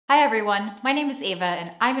Hi everyone, my name is Ava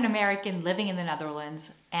and I'm an American living in the Netherlands.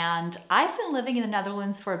 And I've been living in the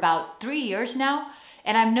Netherlands for about 3 years now,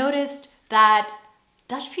 and I've noticed that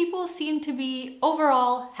Dutch people seem to be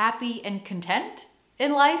overall happy and content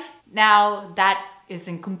in life. Now that is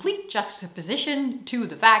in complete juxtaposition to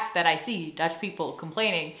the fact that I see Dutch people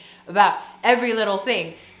complaining about every little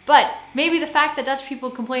thing. But maybe the fact that Dutch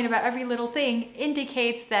people complain about every little thing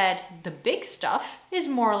indicates that the big stuff is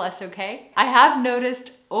more or less okay. I have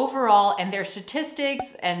noticed overall, and there's statistics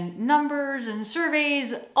and numbers and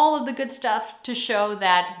surveys, all of the good stuff to show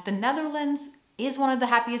that the Netherlands is one of the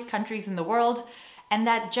happiest countries in the world, and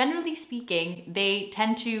that generally speaking, they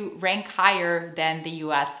tend to rank higher than the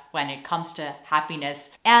US when it comes to happiness.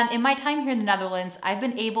 And in my time here in the Netherlands, I've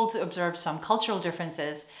been able to observe some cultural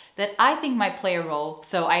differences that I think might play a role.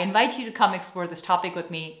 So I invite you to come explore this topic with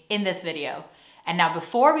me in this video. And now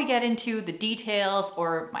before we get into the details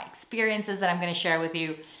or my experiences that I'm gonna share with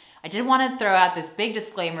you, I did want to throw out this big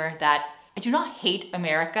disclaimer that I do not hate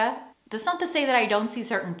America. That's not to say that I don't see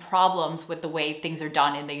certain problems with the way things are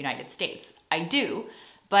done in the United States. I do,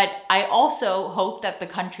 but I also hope that the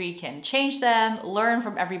country can change them, learn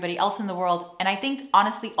from everybody else in the world, and I think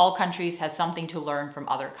honestly all countries have something to learn from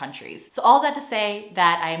other countries. So all that to say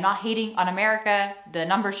that I am not hating on America. The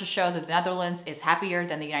numbers just show that the Netherlands is happier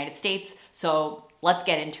than the United States, so let's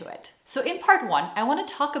get into it. So in part one, I want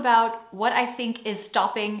to talk about what I think is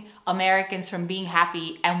stopping Americans from being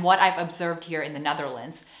happy and what I've observed here in the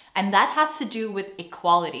Netherlands. And that has to do with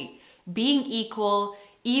equality, being equal.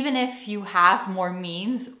 Even if you have more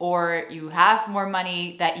means or you have more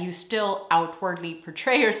money, that you still outwardly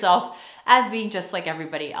portray yourself as being just like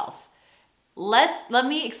everybody else. Let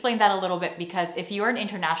me explain that a little bit, because if you're an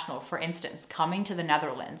international, for instance, coming to the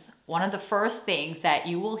Netherlands, one of the first things that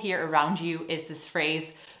you will hear around you is this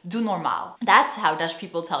phrase, doe normaal. That's how Dutch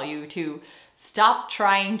people tell you to stop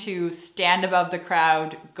trying to stand above the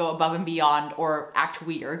crowd, go above and beyond, or act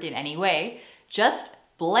weird in any way. Just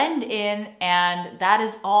blend in, and that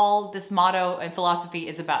is all this motto and philosophy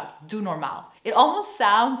is about, doe normaal. It almost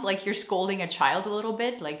sounds like you're scolding a child a little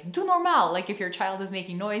bit, like doe normaal, like if your child is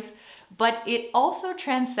making noise, but it also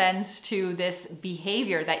transcends to this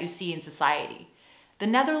behavior that you see in society. The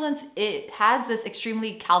Netherlands, it has this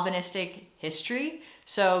extremely Calvinistic history.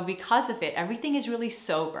 So because of it, everything is really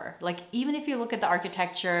sober. Like even if you look at the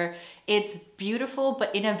architecture, it's beautiful,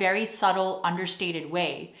 but in a very subtle, understated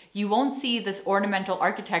way. You won't see this ornamental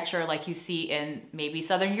architecture like you see in maybe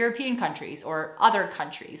Southern European countries or other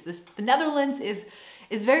countries. The Netherlands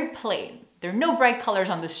is very plain. There are no bright colors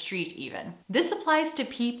on the street even. This applies to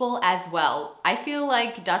people as well. I feel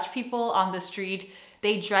like Dutch people on the street,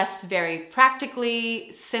 they dress very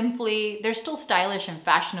practically, simply. They're still stylish and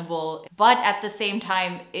fashionable, but at the same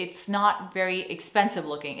time, it's not very expensive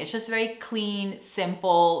looking. It's just very clean,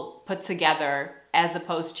 simple, put together, as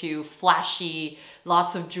opposed to flashy,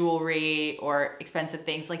 lots of jewelry or expensive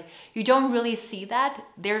things. Like you don't really see that.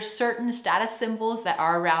 There's certain status symbols that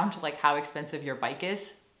are around, like how expensive your bike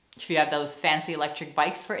is. If you have those fancy electric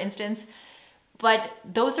bikes, for instance. But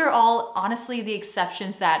those are all honestly the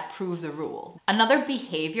exceptions that prove the rule. Another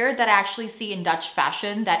behavior that I actually see in Dutch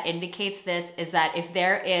fashion that indicates this is that if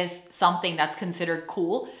there is something that's considered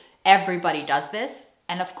cool, everybody does this.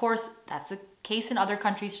 And of course, that's the case in other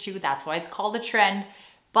countries too. That's why it's called a trend.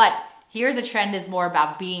 But here the trend is more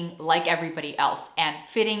about being like everybody else and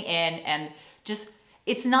fitting in, and just,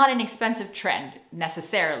 it's not an expensive trend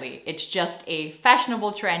necessarily. It's just a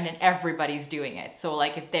fashionable trend and everybody's doing it. So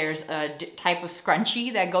like if there's a type of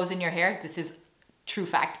scrunchie that goes in your hair, this is true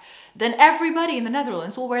fact, then everybody in the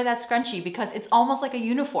Netherlands will wear that scrunchie because it's almost like a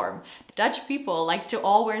uniform. The Dutch people like to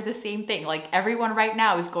all wear the same thing. Like everyone right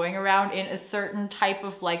now is going around in a certain type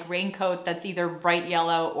of like raincoat that's either bright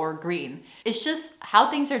yellow or green. It's just how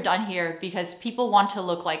things are done here because people want to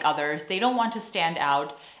look like others. They don't want to stand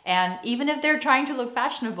out. And even if they're trying to look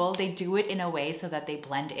fashionable, they do it in a way so that they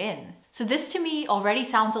blend in. So this to me already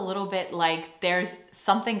sounds a little bit like there's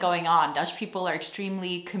something going on. Dutch people are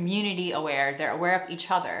extremely community aware. They're aware of each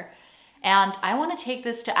other. And I want to take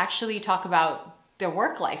this to actually talk about their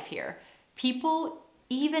work life here. People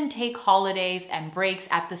even take holidays and breaks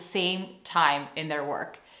at the same time in their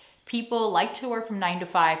work. People like to work from 9 to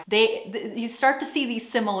 5. You start to see these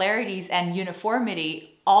similarities and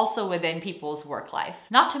uniformity also within people's work life.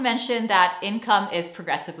 Not to mention that income is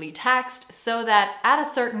progressively taxed, so that at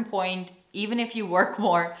a certain point, even if you work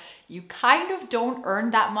more, you kind of don't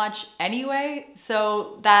earn that much anyway.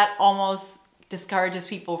 So that almost discourages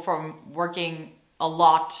people from working a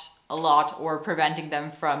lot, or preventing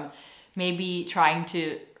them from maybe trying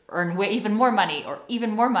to earn even more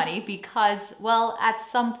money, because, well, at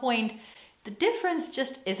some point, The difference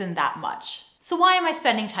just isn't that much. So why am I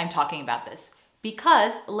spending time talking about this?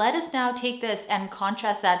 Because let us now take this and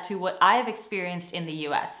contrast that to what I have experienced in the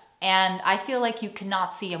US. And I feel like you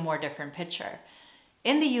cannot see a more different picture.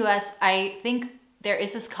 In the US, I think there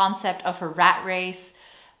is this concept of a rat race,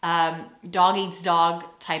 dog eats dog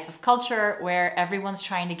type of culture where everyone's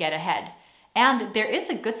trying to get ahead. And there is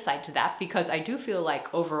a good side to that because I do feel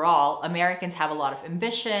like overall Americans have a lot of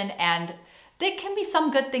ambition and there can be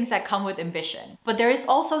some good things that come with ambition. But there is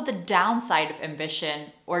also the downside of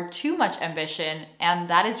ambition or too much ambition, and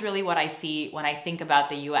that is really what I see when I think about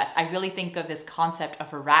the US. I really think of this concept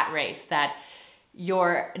of a rat race, that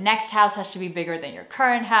your next house has to be bigger than your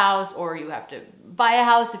current house, or you have to buy a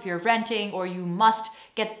house if you're renting, or you must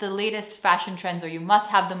get the latest fashion trends, or you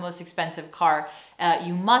must have the most expensive car.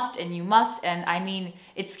 You must, and I mean,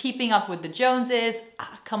 it's keeping up with the Joneses.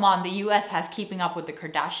 Come on, the US has keeping up with the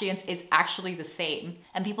Kardashians. It's actually the same.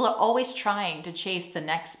 And people are always trying to chase the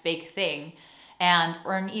next big thing and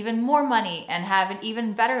earn even more money and have an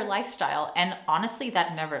even better lifestyle. And honestly,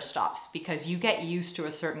 that never stops because you get used to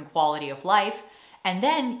a certain quality of life and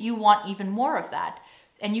then you want even more of that.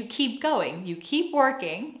 And you keep going, you keep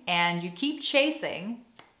working, and you keep chasing,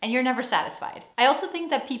 and you're never satisfied. I also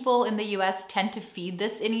think that people in the US tend to feed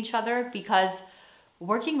this in each other because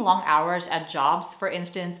working long hours at jobs, for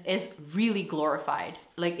instance, is really glorified.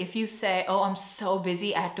 Like if you say, oh, I'm so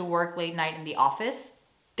busy, I have to work late night in the office,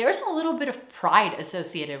 there's a little bit of pride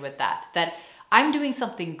associated with that, that I'm doing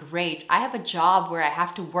something great. I have a job where I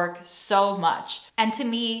have to work so much. And to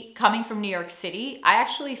me, coming from New York City, I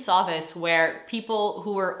actually saw this where people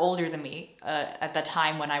who were older than me at the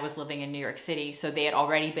time when I was living in New York City, so they had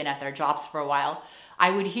already been at their jobs for a while,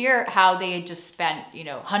 I would hear how they had just spent,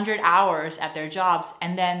 100 hours at their jobs,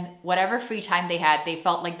 and then whatever free time they had, they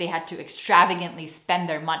felt like they had to extravagantly spend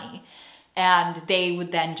their money. And they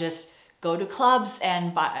would then just go to clubs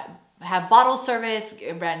and have bottle service,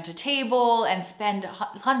 rent a table, and spend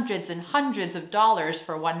hundreds and hundreds of dollars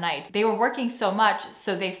for one night. They were working so much,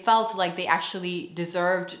 so they felt like they actually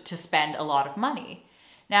deserved to spend a lot of money.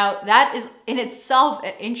 Now, that is in itself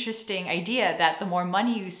an interesting idea, that the more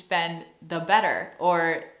money you spend, the better,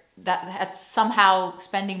 or that somehow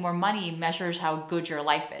spending more money measures how good your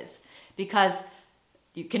life is, because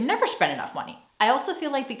you can never spend enough money. I also feel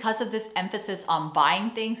like because of this emphasis on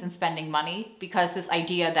buying things and spending money, because this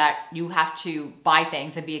idea that you have to buy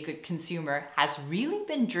things and be a good consumer has really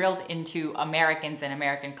been drilled into Americans and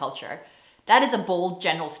American culture. That is a bold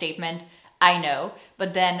general statement, I know,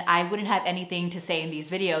 but then I wouldn't have anything to say in these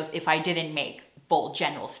videos if I didn't make bold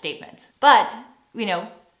general statements. But,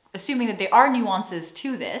 assuming that there are nuances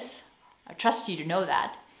to this, I trust you to know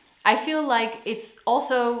that, I feel like it's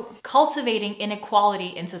also cultivating inequality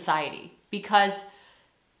in society. Because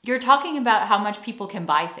you're talking about how much people can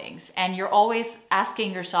buy things, and you're always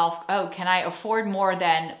asking yourself, oh, can I afford more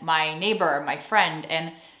than my neighbor, my friend?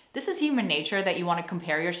 And this is human nature, that you want to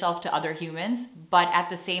compare yourself to other humans, but at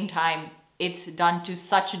the same time, it's done to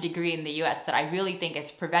such a degree in the US that I really think it's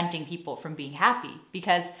preventing people from being happy,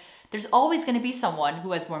 because there's always going to be someone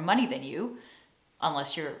who has more money than you,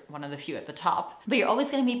 unless you're one of the few at the top. But you're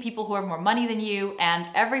always gonna meet people who have more money than you, and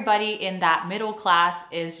everybody in that middle class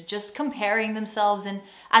is just comparing themselves, and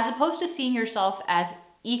as opposed to seeing yourself as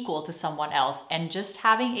equal to someone else and just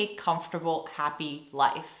having a comfortable, happy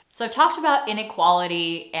life. So I've talked about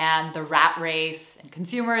inequality and the rat race and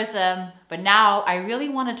consumerism, but now I really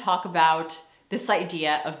wanna talk about this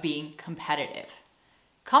idea of being competitive.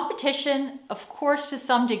 Competition, of course, to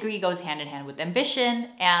some degree goes hand in hand with ambition,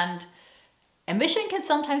 and ambition can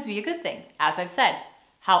sometimes be a good thing, as I've said.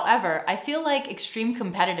 However, I feel like extreme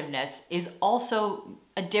competitiveness is also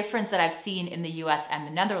a difference that I've seen in the US and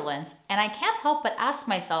the Netherlands, and I can't help but ask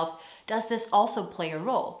myself, does this also play a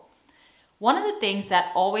role? One of the things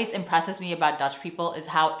that always impresses me about Dutch people is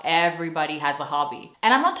how everybody has a hobby.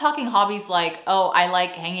 And I'm not talking hobbies like, oh, I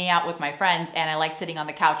like hanging out with my friends and I like sitting on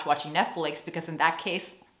the couch watching Netflix, because in that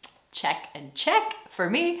case, check and check for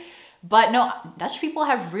me. But no, Dutch people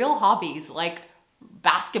have real hobbies like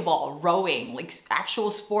basketball, rowing, like actual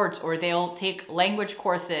sports, or they'll take language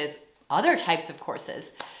courses, other types of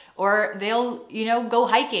courses, or they'll, go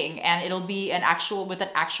hiking and it'll be with an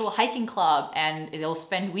actual hiking club, and they'll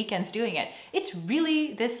spend weekends doing it. It's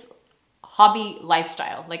really this hobby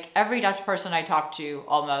lifestyle. Like every Dutch person I talk to,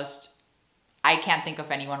 almost, I can't think of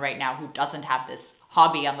anyone right now who doesn't have this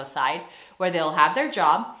hobby on the side, where they'll have their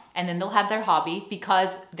job and then they'll have their hobby,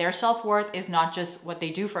 because their self-worth is not just what they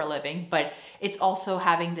do for a living, but it's also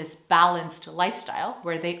having this balanced lifestyle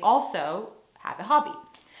where they also have a hobby.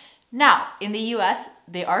 Now, in the US,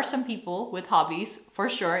 there are some people with hobbies, for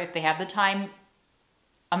sure, if they have the time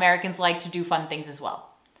Americans like to do fun things as well.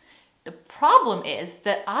 The problem is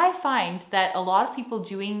that I find that a lot of people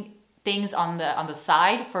doing things on the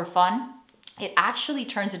side for fun, it actually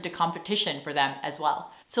turns into competition for them as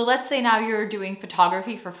well. So let's say now you're doing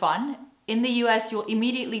photography for fun. In the US, you'll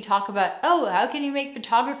immediately talk about, oh, how can you make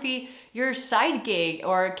photography your side gig?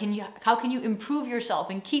 Or how can you improve yourself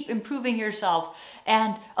and keep improving yourself?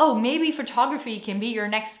 And oh, maybe photography can be your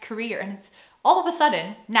next career. And it's all of a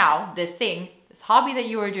sudden, now this hobby that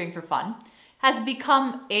you are doing for fun has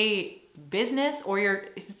become a business, or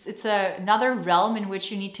it's another realm in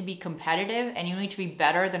which you need to be competitive and you need to be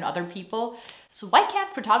better than other people. So why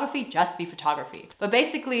can't photography just be photography? But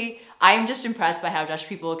basically, I'm just impressed by how Dutch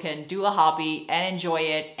people can do a hobby and enjoy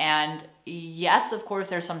it. And yes, of course,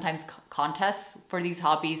 there's sometimes contests for these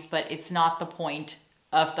hobbies, but it's not the point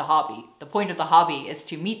of the hobby. The point of the hobby is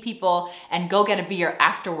to meet people and go get a beer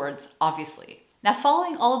afterwards, obviously. Now,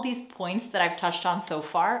 following all of these points that I've touched on so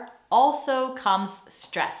far, also comes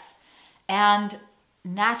stress. And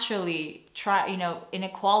naturally,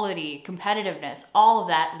 inequality, competitiveness, all of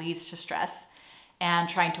that leads to stress and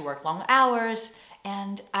trying to work long hours.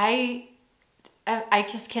 And I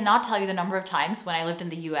just cannot tell you the number of times when I lived in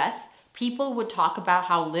the US, people would talk about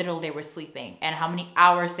how little they were sleeping and how many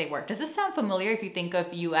hours they worked. Does this sound familiar if you think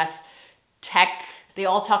of US tech? They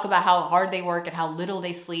all talk about how hard they work and how little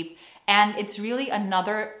they sleep. And it's really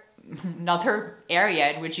another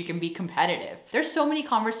area in which you can be competitive. There's so many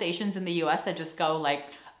conversations in the US that just go like,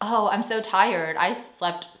 oh, I'm so tired. I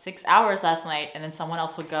slept 6 hours last night. And then someone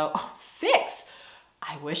else would go, oh, 6?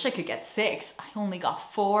 I wish I could get 6. I only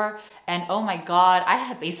got 4. And oh my God,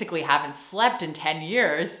 I basically haven't slept in 10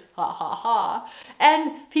 years. Ha ha ha.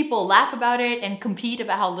 And people laugh about it and compete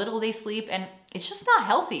about how little they sleep. And it's just not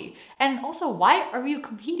healthy. And also, why are you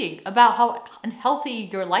competing about how unhealthy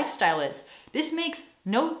your lifestyle is? This makes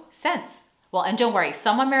no sense. Well, and don't worry,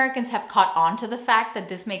 some Americans have caught on to the fact that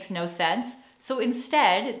this makes no sense. So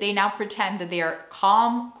instead, they now pretend that they are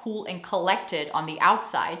calm, cool, and collected on the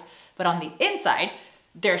outside. But on the inside,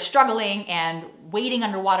 they're struggling and wading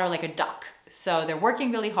underwater like a duck. So they're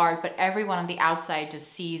working really hard, but everyone on the outside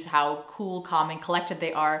just sees how cool, calm, and collected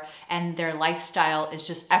they are. And their lifestyle is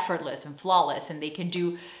just effortless and flawless. And they can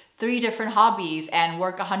do 3 different hobbies and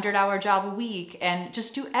work a 100-hour job a week and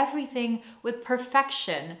just do everything with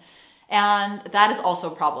perfection. And that is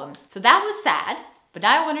also a problem. So that was sad, but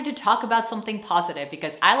now I wanted to talk about something positive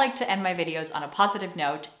because I like to end my videos on a positive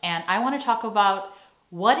note. And I want to talk about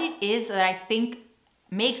what it is that I think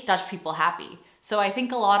makes Dutch people happy. So I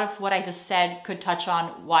think a lot of what I just said could touch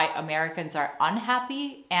on why Americans are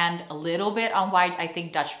unhappy and a little bit on why I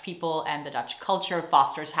think Dutch people and the Dutch culture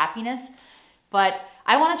fosters happiness. But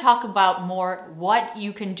I want to talk about more what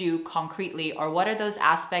you can do concretely, or what are those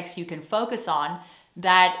aspects you can focus on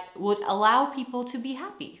that would allow people to be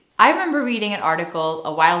happy. I remember reading an article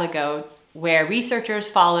a while ago where researchers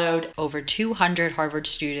followed over 200 Harvard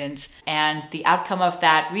students, and the outcome of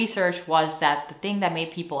that research was that the thing that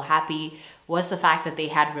made people happy was the fact that they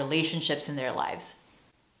had relationships in their lives.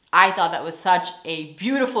 I thought that was such a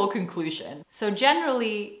beautiful conclusion. So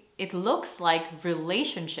generally, it looks like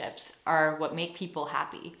relationships are what make people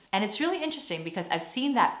happy. And it's really interesting because I've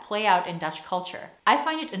seen that play out in Dutch culture. I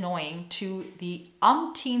find it annoying to the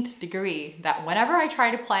umpteenth degree that whenever I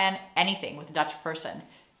try to plan anything with a Dutch person,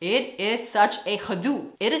 it is such a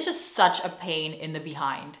gedoe. It is just such a pain in the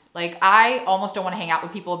behind. Like, I almost don't want to hang out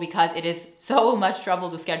with people because it is so much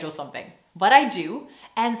trouble to schedule something. But I do,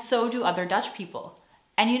 and so do other Dutch people.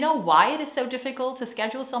 And you know why it is so difficult to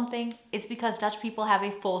schedule something? It's because Dutch people have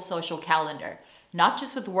a full social calendar, not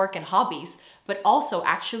just with work and hobbies, but also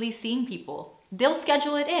actually seeing people. They'll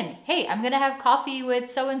schedule it in. Hey, I'm gonna have coffee with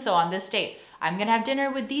so-and-so on this date. I'm gonna have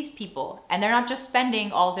dinner with these people. And they're not just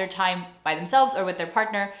spending all of their time by themselves or with their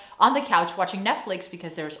partner on the couch watching Netflix,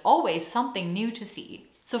 because there's always something new to see.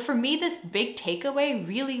 So for me, this big takeaway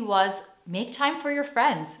really was make time for your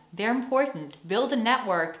friends. They're important. Build a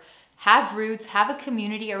network. Have roots, have a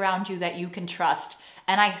community around you that you can trust.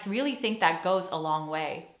 And I really think that goes a long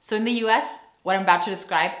way. So in the US, what I'm about to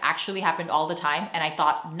describe actually happened all the time, and I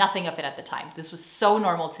thought nothing of it at the time. This was so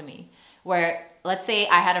normal to me, where let's say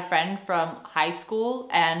I had a friend from high school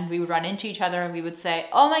and we would run into each other and we would say,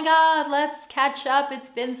 oh my God, let's catch up, it's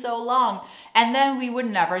been so long. And then we would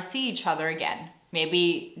never see each other again.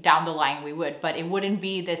 Maybe down the line we would, but it wouldn't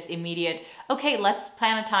be this immediate, okay, let's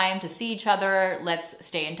plan a time to see each other, let's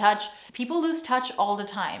stay in touch. People lose touch all the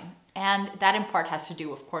time. And that in part has to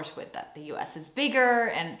do, of course, with that the US is bigger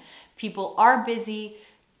and people are busy,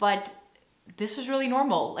 but this was really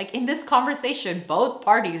normal. Like in this conversation, both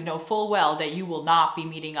parties know full well that you will not be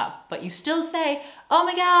meeting up, but you still say, oh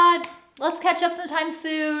my God, let's catch up sometime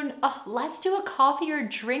soon. Oh, let's do a coffee or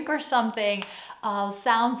drink or something. Oh,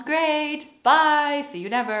 sounds great. Bye. See you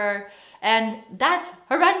never. And that's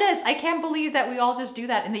horrendous. I can't believe that we all just do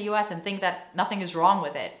that in the US and think that nothing is wrong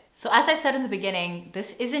with it. So as I said in the beginning,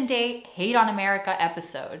 this isn't a hate on America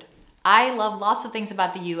episode. I love lots of things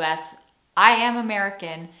about the US. I am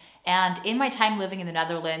American, and in my time living in the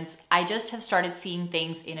Netherlands, I just have started seeing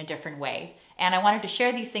things in a different way. And I wanted to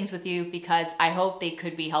share these things with you because I hope they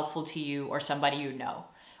could be helpful to you or somebody you know.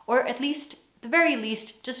 Or at least, the very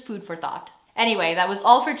least, just food for thought. Anyway, that was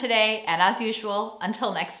all for today, and as usual,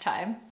 until next time.